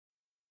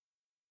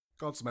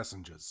God's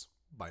Messengers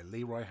by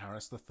Leroy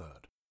Harris III.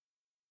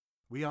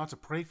 We are to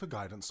pray for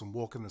guidance and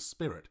walk in the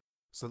Spirit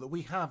so that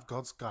we have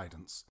God's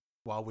guidance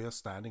while we are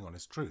standing on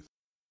His truth.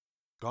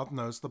 God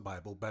knows the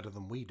Bible better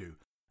than we do,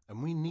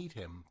 and we need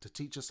Him to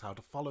teach us how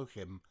to follow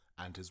Him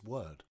and His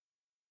Word.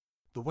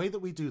 The way that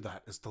we do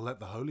that is to let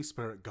the Holy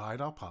Spirit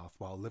guide our path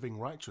while living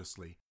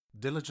righteously,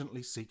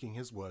 diligently seeking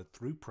His Word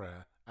through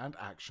prayer and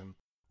action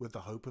with the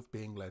hope of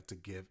being led to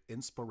give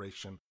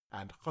inspiration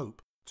and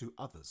hope to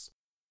others.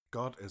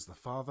 God is the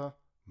Father,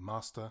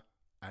 Master,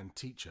 and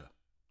Teacher,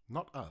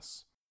 not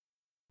us.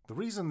 The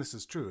reason this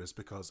is true is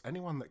because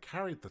anyone that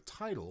carried the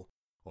title,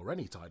 or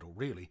any title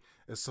really,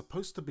 is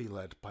supposed to be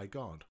led by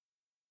God.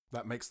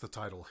 That makes the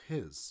title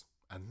His,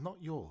 and not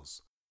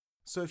yours.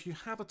 So if you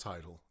have a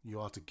title, you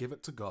are to give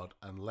it to God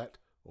and let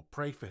or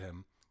pray for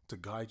Him to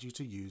guide you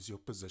to use your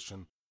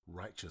position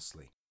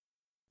righteously.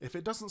 If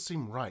it doesn't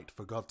seem right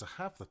for God to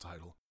have the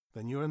title,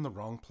 then you're in the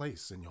wrong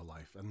place in your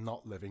life and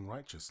not living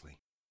righteously.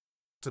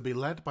 To be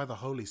led by the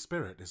Holy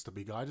Spirit is to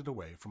be guided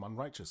away from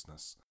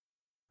unrighteousness.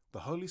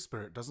 The Holy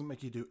Spirit doesn't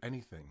make you do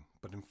anything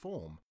but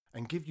inform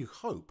and give you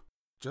hope,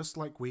 just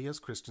like we as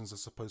Christians are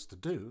supposed to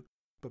do,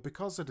 but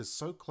because it is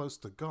so close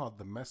to God,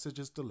 the message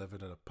is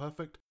delivered in a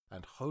perfect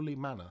and holy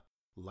manner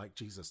like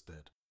Jesus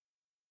did.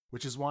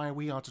 Which is why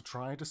we are to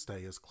try to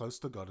stay as close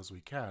to God as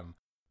we can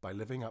by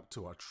living up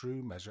to our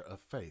true measure of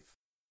faith.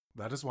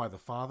 That is why the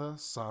Father,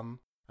 Son,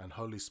 and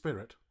Holy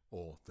Spirit,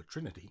 or the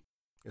Trinity,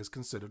 is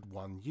considered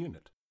one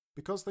unit,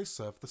 because they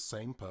serve the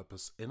same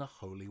purpose in a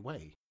holy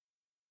way.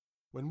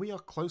 When we are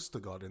close to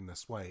God in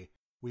this way,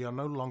 we are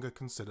no longer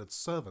considered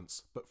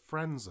servants, but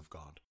friends of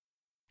God.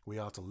 We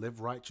are to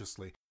live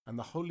righteously, and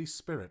the Holy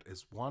Spirit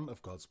is one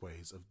of God's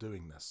ways of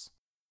doing this.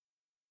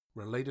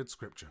 Related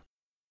scripture.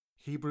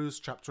 Hebrews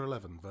chapter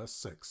 11, verse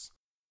 6.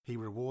 He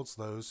rewards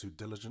those who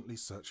diligently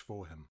search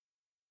for Him.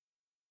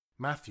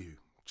 Matthew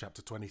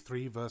chapter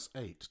 23, verse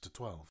 8 to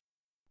 12.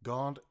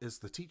 God is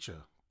the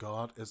teacher,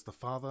 God is the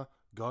Father,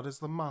 God is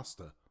the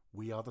Master,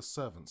 we are the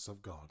servants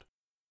of God.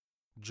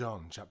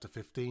 John chapter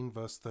 15,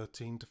 verse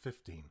 13 to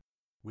 15.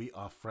 We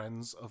are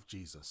friends of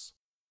Jesus.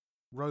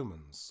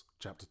 Romans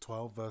chapter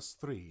 12, verse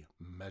 3,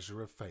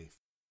 measure of faith.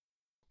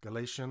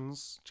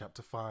 Galatians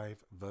chapter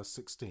 5, verse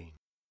 16,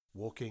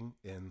 walking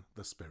in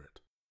the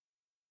Spirit.